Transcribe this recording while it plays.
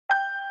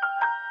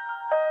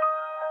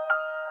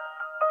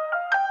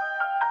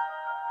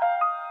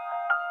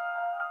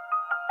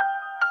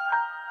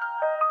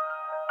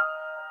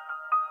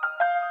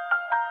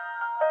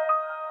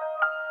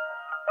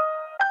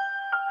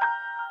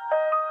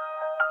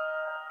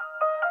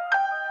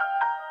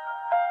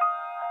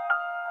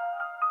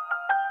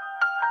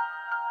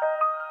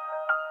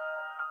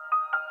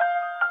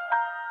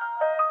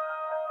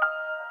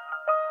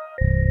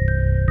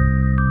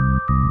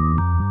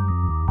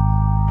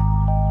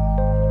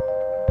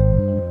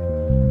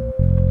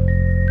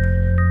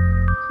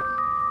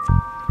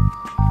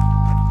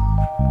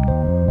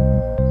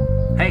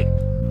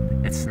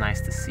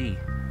see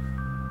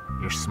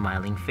your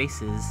smiling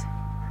faces.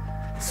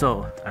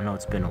 So I know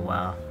it's been a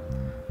while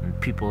and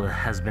people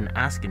has been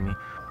asking me,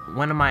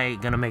 when am I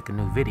gonna make a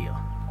new video?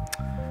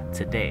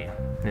 Today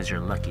is your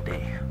lucky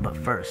day, but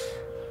first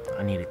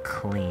I need to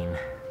clean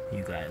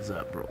you guys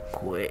up real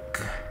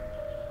quick.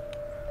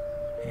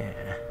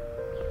 Yeah,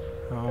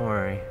 don't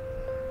worry,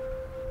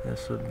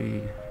 this would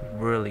be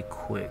really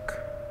quick.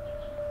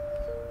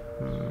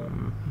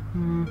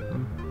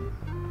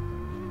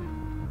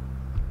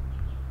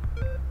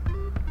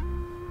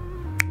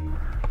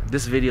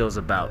 This video is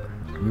about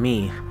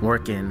me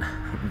working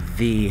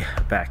the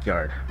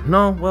backyard.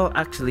 No, well,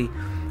 actually,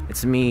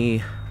 it's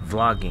me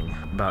vlogging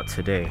about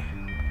today.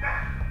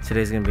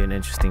 Today's gonna be an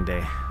interesting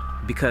day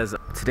because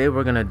today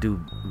we're gonna do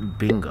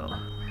bingo.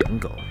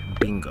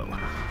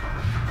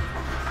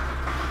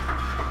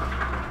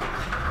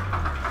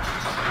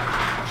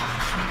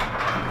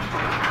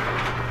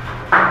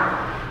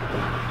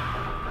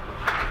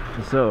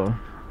 So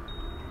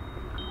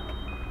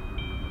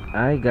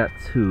I got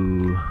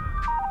to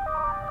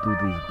do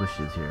these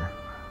bushes here.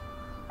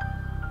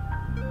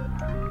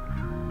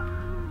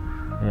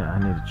 Yeah, I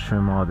need to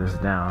trim all this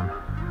down.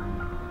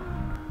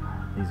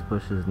 These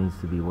bushes needs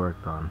to be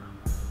worked on.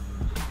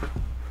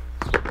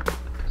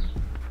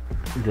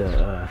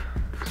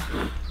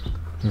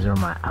 These are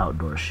my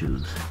outdoor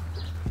shoes.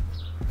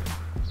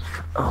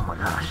 Oh my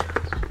gosh.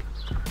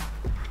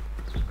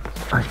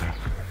 Okay.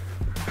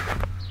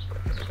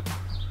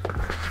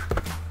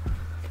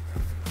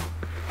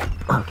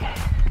 Okay.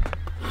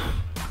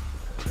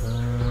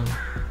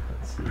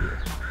 Let's see here.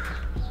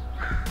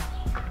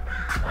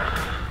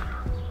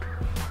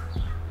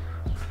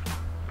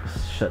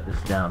 Let's shut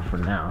this down for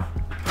now.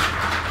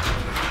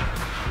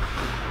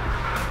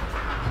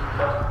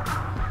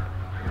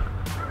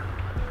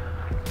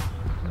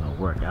 I'm gonna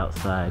work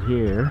outside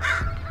here.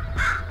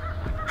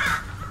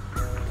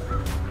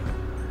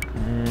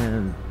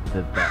 And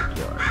the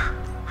backyard.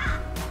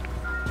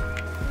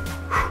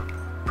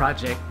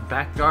 Project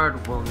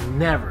backyard will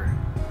never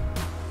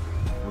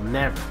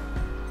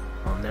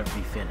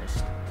be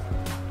finished.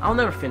 I'll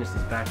never finish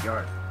this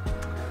backyard.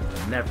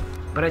 Never.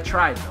 But I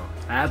tried though.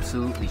 I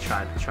absolutely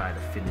tried to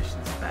finish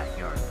this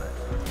backyard, but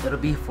it'll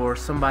be for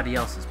somebody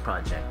else's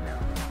project now.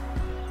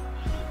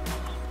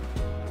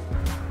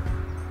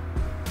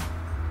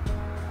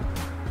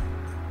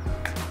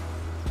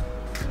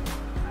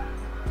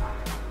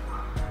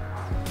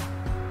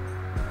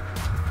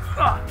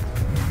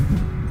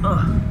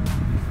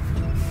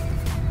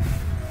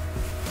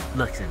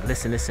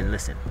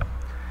 Listen.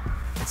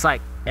 It's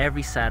like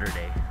every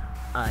Saturday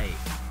I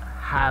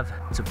have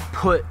to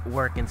put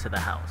work into the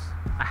house.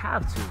 I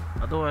have to,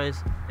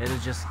 otherwise it'll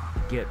just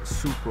get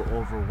super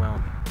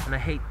overwhelming. And I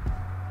hate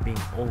being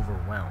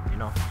overwhelmed, you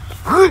know?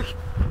 Alright,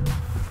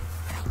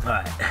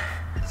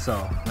 so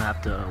I'm gonna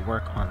have to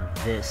work on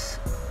this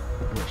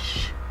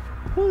bush.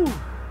 Whew.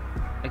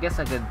 I guess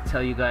I could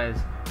tell you guys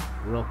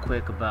real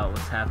quick about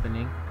what's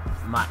happening.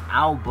 My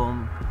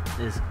album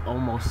is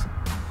almost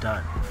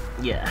done.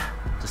 Yeah,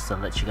 just to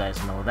let you guys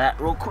know that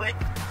real quick.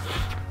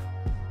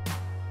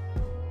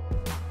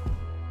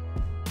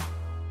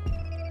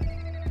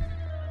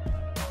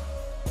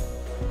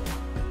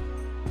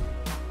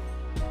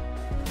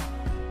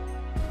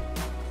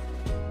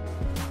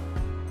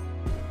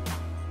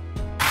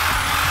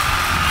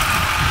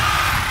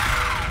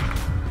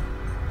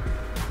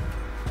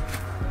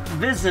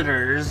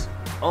 Visitors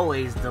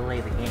always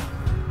delay the game.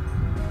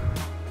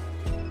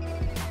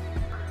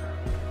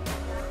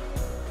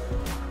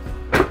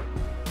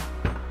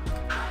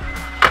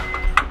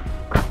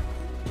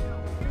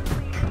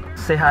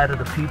 Say hi to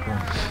the people.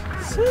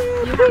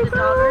 You have the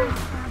dollars?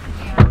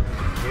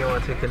 You don't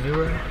want to take a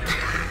new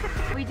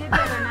ride? We did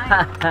the other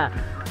night.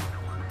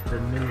 The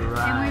new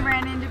ride. And we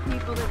ran into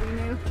people that we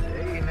knew.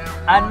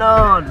 I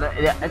know.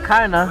 Yeah,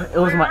 kinda. It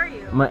was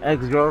my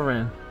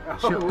ex-girlfriend. Your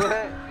ex-girlfriend?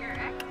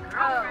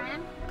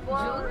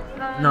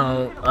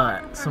 No,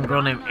 some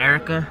girl named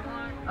Erica,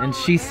 and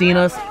she seen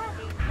us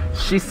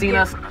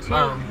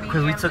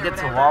because we took it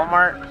to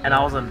Walmart, and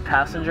I was a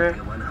passenger,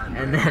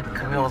 and then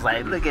Camille was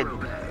like, look at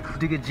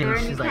James.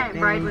 She's like,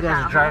 damn, you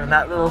guys are driving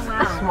that little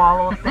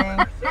small little thing.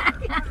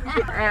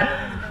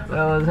 That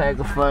was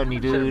hecka funny,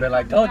 dude. They're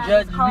like, don't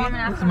judge me.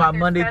 This is my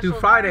Monday through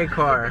Friday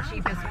car.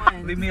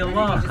 Leave me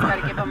alone. You just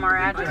gotta give them our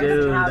address.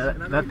 Dude,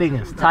 that thing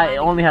is tight. It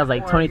only has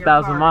like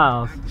 20,000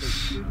 miles.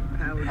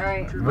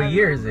 Alright. What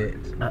year is it?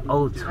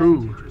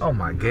 02. Oh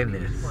my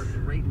goodness.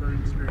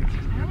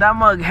 That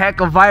mug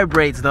hecka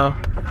vibrates though.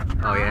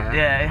 Oh yeah?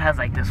 Yeah, it has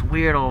like this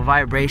weird old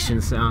vibration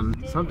sound.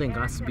 Something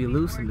got to be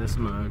loose in this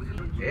mug.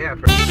 Yeah.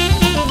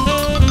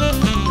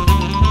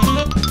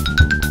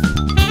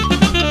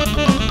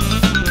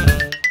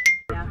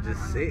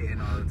 Just sitting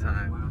all the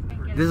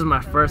time. This is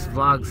my first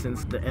vlog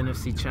since the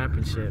NFC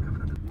Championship.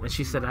 And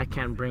she said I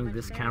can't bring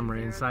this camera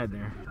inside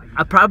there.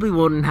 I probably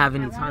wouldn't have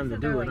any time to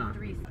do it, huh?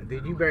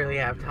 Dude, you barely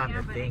have time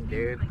to think,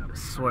 dude. I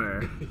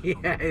swear.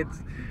 Yeah,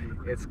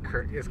 it's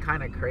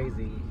kind of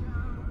crazy.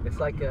 It's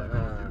like it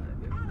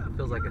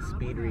feels like a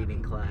speed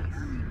reading class.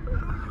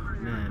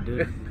 Man,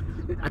 dude.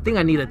 I think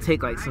I need to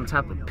take like some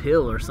type of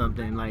pill or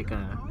something, like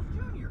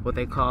what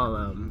they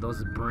call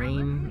those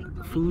brain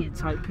food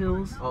type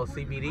pills. Oh,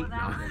 CBD?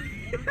 No.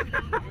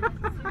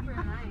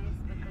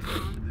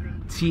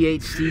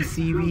 THC,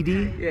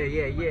 CBD.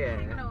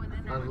 Yeah.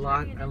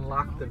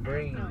 Unlock the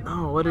brain.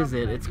 Oh, what is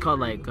it? It's called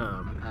like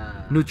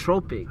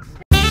nootropics.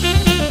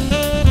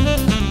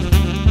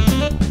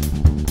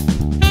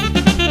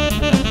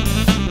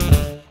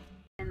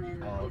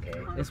 Oh,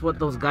 okay. It's what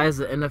those guys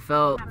at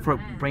NFL for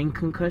brain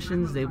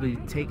concussions, they be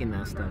taking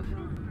that stuff.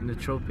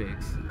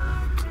 Nootropics.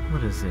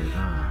 What is it?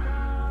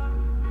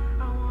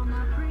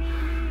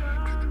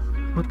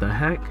 What the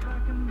heck?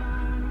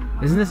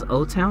 Isn't this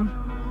O-Town?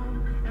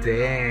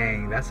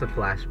 Dang, that's a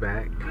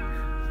flashback.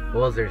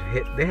 What was their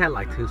hit? They had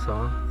like 2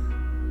 songs.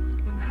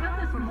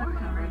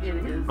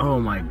 Oh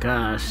my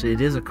gosh, it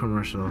is a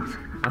commercial.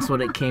 That's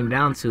what it came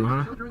down to,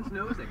 huh?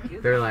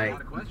 They're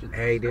like,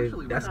 hey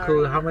dude, that's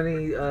cool. How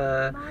many,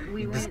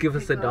 just give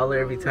us $1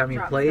 every time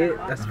you play it?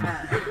 That's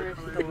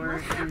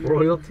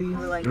royalties?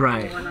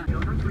 Right.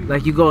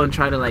 Like you go and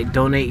try to like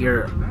donate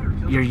your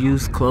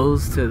used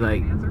clothes to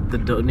like the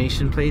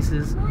donation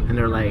places, and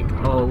they're like,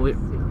 oh,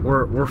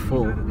 we're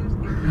full.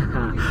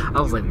 I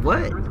was like,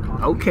 what?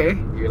 Okay.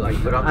 You're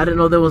like, but I didn't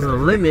know there was a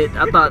limit.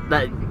 I thought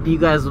that you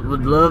guys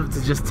would love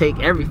to just take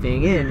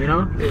everything in, you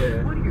know?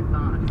 Yeah.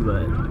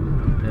 But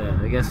yeah,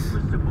 I guess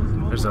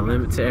there's a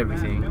limit to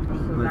everything.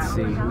 Let's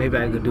see. Maybe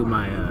I could do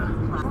my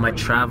my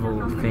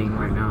travel thing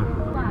right now.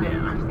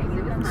 Yeah.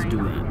 Let's do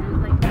that.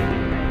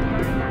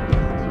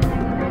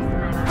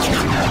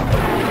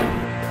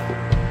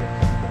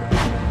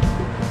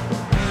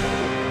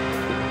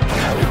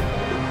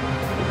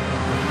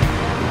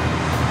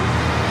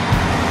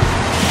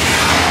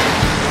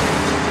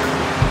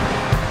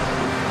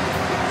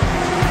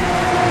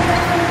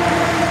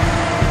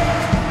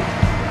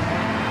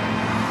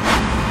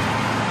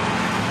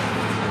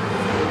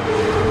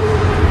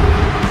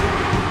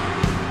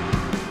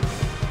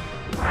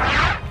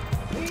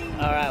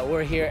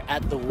 We're here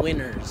at the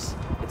Winners.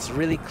 It's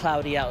really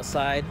cloudy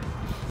outside.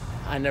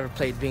 I never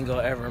played bingo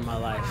ever in my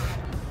life.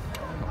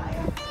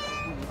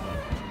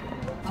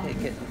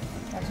 Take it.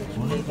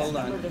 Hold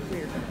on.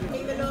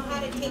 Even know how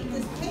to take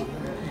this tape.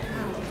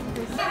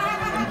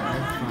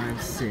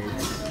 5, 6.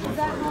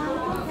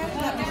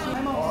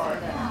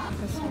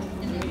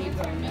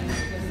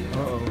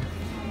 Uh-oh.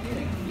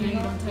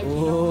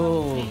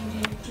 Whoa.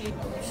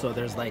 So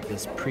there's like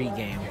this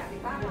pre-game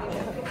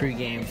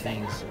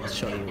things. I'll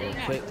show you real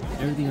quick.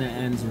 Everything that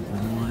ends with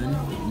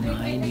 1,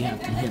 9, you have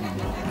to hit them.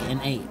 And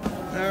 8.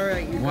 All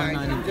right, you 1,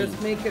 guys, 9, and just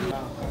 8. make it.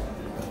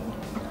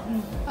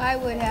 I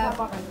would have.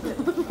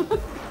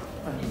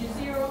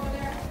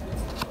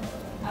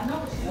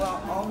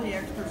 Well, all the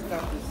extra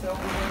stuff is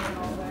silverware and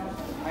all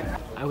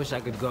that. I wish I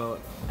could go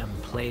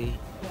and play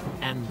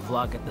and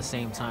vlog at the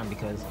same time,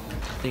 because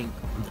I think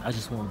I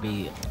just won't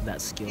be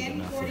that skilled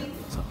enough yet.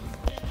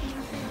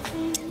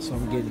 So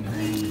I'm getting the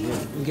hang of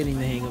it. I'm getting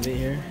the hang of it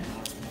here.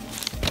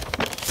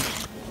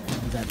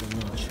 We got the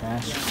little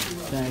trash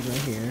bag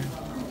right here,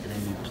 and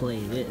then we play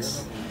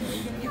this.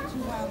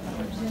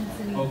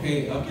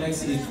 Okay, up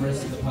next is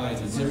rest of the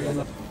pies. Is there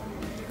any?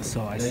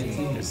 So I see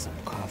there's some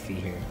coffee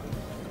here.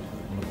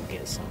 I'm gonna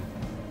get some.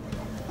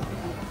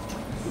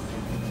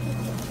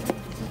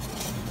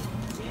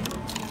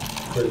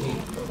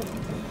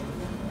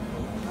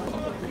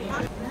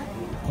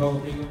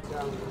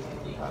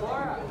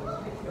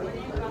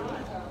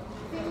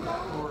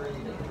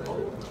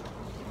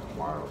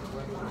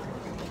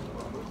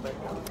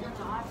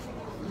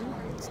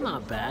 It's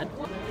not bad.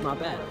 Not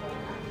bad.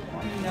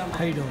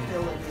 How you doing?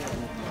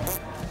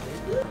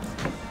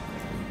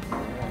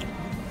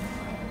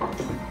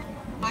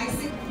 I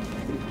see.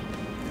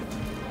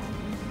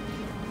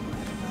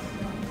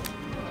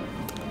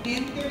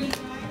 And 35.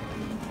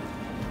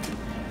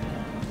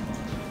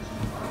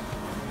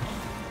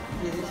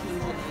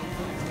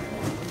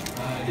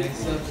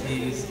 Next up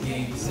is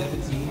game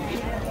 17.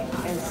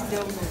 And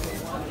still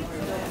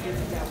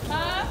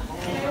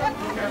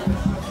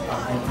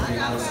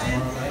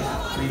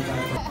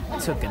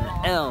Took an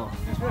L.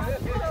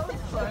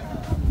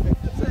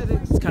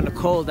 It's kind of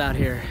cold out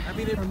here.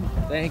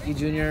 Thank you,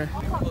 Junior.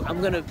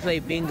 I'm gonna play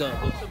bingo.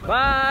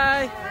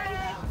 Bye.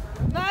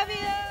 Love you.